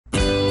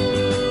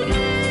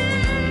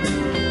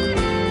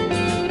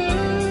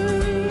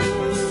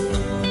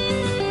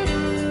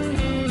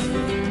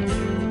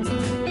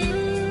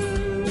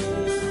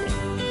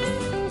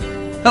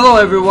Hello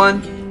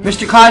everyone,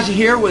 Mr. Causey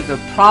here with the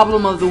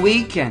problem of the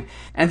week, and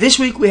this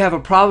week we have a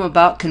problem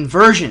about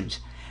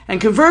conversions.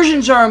 And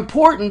conversions are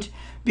important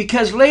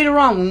because later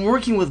on when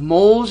working with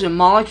moles and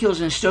molecules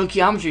in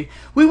stoichiometry,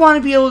 we want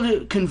to be able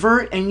to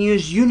convert and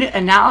use unit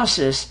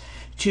analysis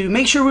to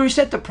make sure we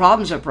set the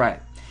problems up right.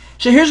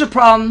 So here's a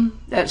problem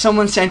that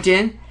someone sent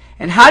in,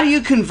 and how do you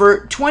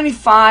convert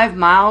 25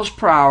 miles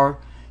per hour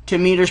to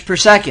meters per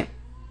second?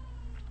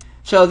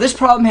 So this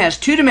problem has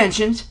two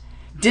dimensions,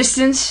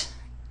 distance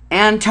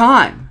and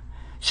time.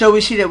 So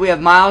we see that we have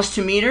miles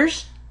to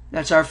meters,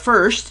 that's our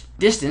first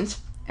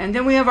distance, and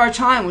then we have our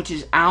time, which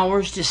is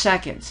hours to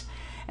seconds.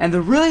 And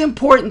the really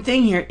important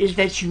thing here is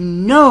that you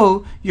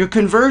know your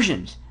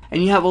conversions,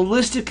 and you have a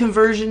list of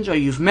conversions or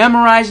you've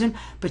memorized them,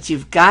 but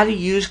you've got to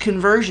use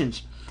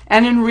conversions.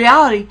 And in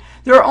reality,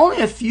 there are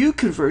only a few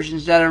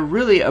conversions that are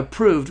really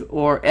approved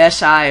or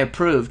SI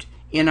approved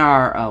in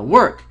our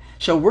work.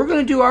 So we're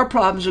going to do our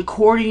problems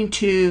according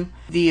to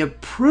the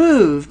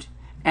approved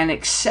and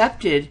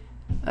accepted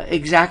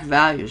exact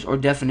values or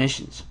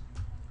definitions.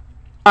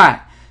 Alright,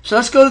 so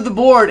let's go to the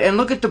board and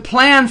look at the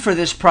plan for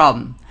this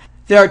problem.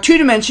 There are two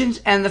dimensions,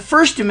 and the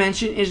first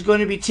dimension is going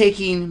to be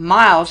taking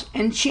miles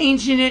and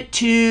changing it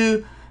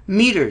to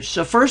meters.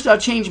 So first I'll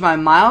change my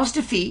miles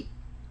to feet,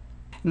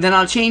 and then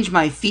I'll change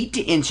my feet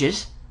to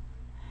inches,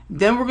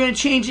 then we're going to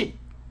change it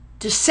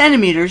to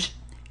centimeters,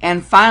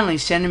 and finally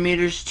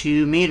centimeters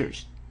to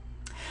meters.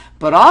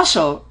 But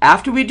also,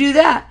 after we do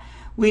that,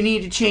 we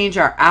need to change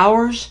our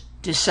hours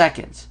to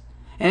seconds.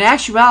 In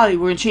actuality,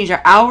 we're going to change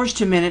our hours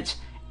to minutes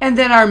and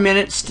then our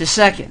minutes to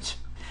seconds.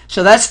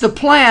 So that's the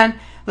plan.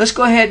 Let's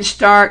go ahead and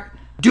start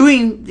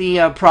doing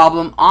the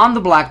problem on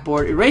the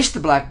blackboard. Erase the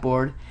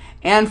blackboard.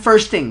 And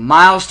first thing,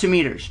 miles to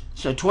meters.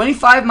 So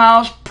 25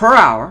 miles per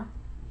hour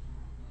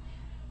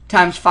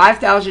times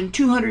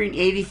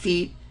 5,280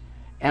 feet,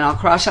 and I'll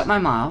cross out my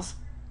miles.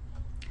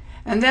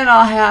 And then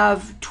I'll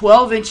have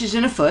 12 inches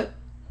in a foot.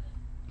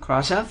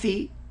 Cross out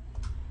feet.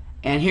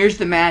 And here's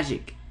the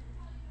magic.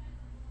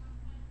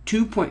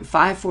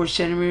 2.54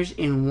 centimeters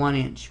in 1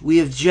 inch. We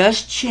have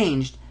just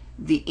changed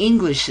the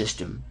English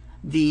system,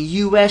 the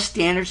US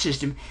standard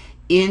system,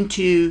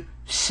 into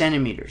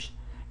centimeters,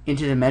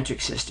 into the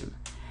metric system.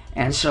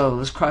 And so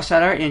let's cross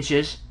out our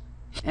inches.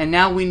 And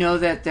now we know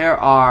that there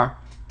are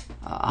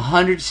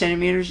 100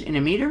 centimeters in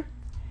a meter.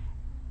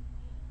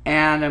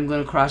 And I'm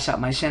going to cross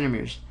out my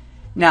centimeters.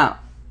 Now,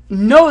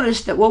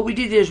 notice that what we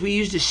did is we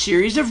used a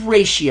series of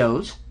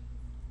ratios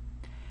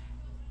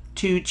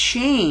to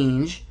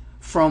change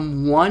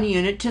from one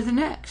unit to the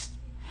next.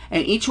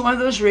 And each one of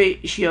those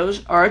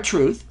ratios are a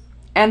truth,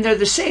 and they're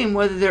the same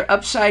whether they're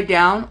upside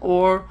down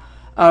or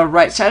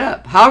right side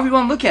up. However you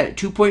want to look at it,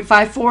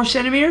 2.54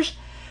 centimeters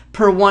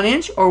per 1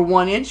 inch or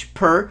 1 inch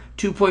per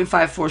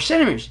 2.54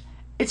 centimeters.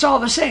 It's all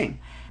the same.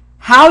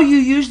 How you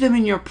use them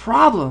in your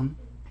problem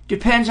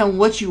depends on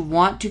what you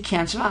want to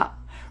cancel out.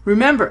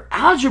 Remember,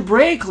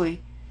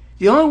 algebraically,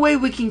 the only way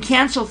we can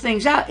cancel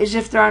things out is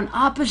if they're on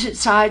opposite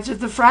sides of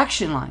the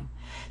fraction line.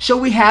 So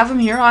we have them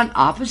here on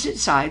opposite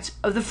sides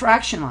of the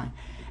fraction line.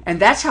 And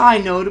that's how I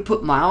know to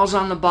put miles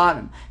on the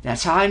bottom.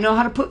 That's how I know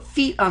how to put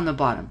feet on the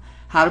bottom,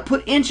 how to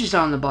put inches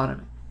on the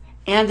bottom,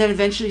 and then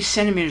eventually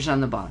centimeters on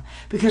the bottom.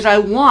 Because I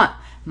want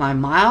my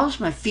miles,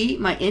 my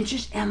feet, my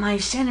inches, and my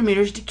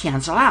centimeters to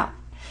cancel out.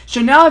 So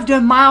now I've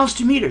done miles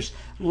to meters.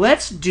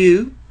 Let's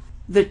do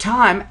the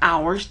time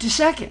hours to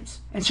seconds.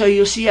 And so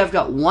you'll see I've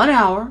got 1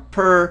 hour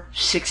per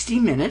 60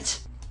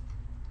 minutes.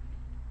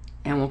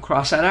 And we'll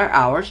cross out our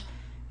hours.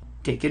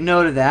 Take a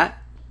note of that.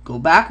 Go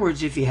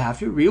backwards if you have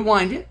to.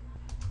 Rewind it.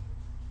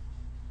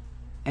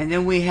 And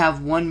then we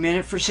have 1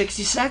 minute for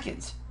 60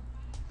 seconds.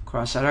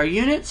 Cross out our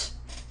units.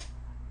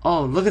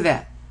 Oh, look at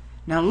that.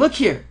 Now look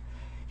here.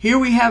 Here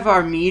we have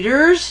our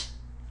meters.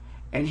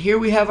 And here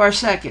we have our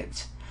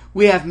seconds.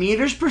 We have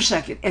meters per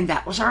second. And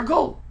that was our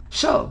goal.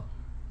 So,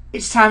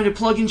 it's time to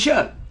plug and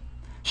chug.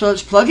 So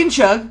let's plug and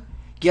chug.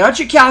 Get out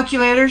your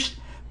calculators.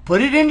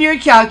 Put it into your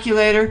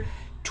calculator.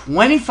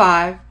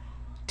 25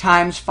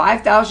 times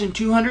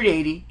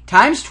 5,280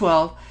 times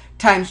 12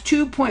 times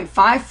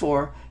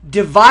 2.54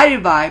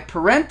 divided by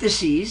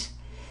parentheses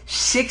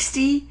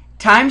 60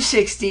 times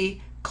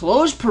 60,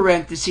 close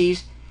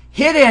parentheses,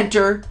 hit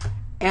enter,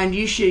 and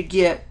you should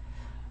get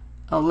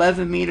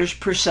 11 meters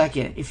per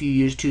second if you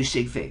use 2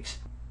 Sig Figs.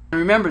 And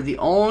remember, the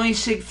only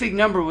Sig Fig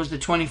number was the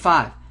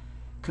 25.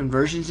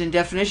 Conversions and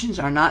definitions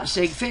are not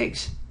Sig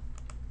Figs.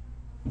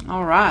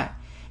 Alright.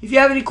 If you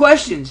have any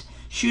questions,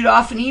 shoot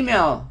off an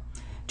email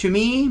to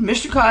me,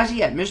 Mr.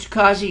 Causey, at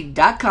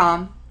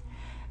mrcausey.com.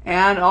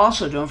 And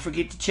also, don't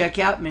forget to check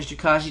out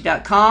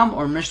mrcausey.com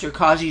or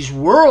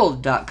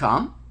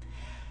mrcauseysworld.com.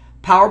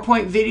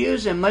 PowerPoint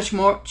videos and much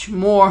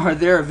more are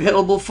there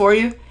available for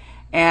you.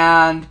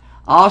 And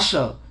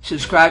also,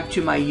 subscribe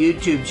to my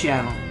YouTube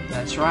channel.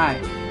 That's right.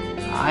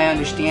 I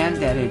understand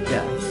that it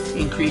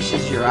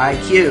increases your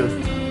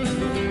IQ.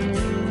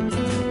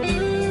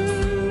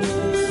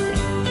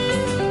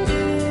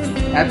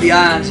 Happy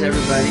ions,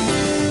 everybody.